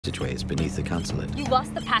passageways beneath the consulate. You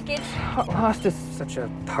lost the package? Lost is such a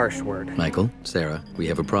harsh word. Michael, Sarah, we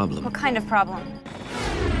have a problem. What kind of problem?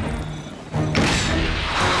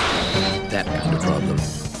 That kind of problem.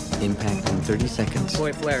 Impact in 30 seconds.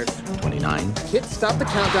 Deploy flares. 29. Kit, stop the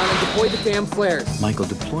countdown and deploy the damn flares. Michael,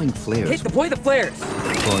 deploying flares. Kit, deploy the flares.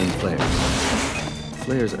 Deploying flares.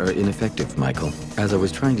 Flares are ineffective, Michael. As I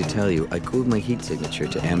was trying to tell you, I cooled my heat signature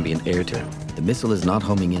to ambient air temp. The missile is not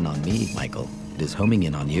homing in on me, Michael. It is homing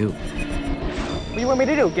in on you. What do you want me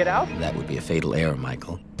to do, get out? That would be a fatal error,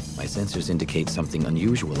 Michael. My sensors indicate something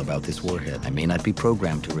unusual about this warhead. I may not be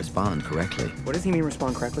programmed to respond correctly. What does he mean,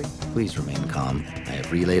 respond correctly? Please remain calm. I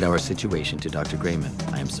have relayed our situation to Dr. Grayman.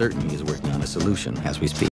 I am certain he is working on a solution as we speak.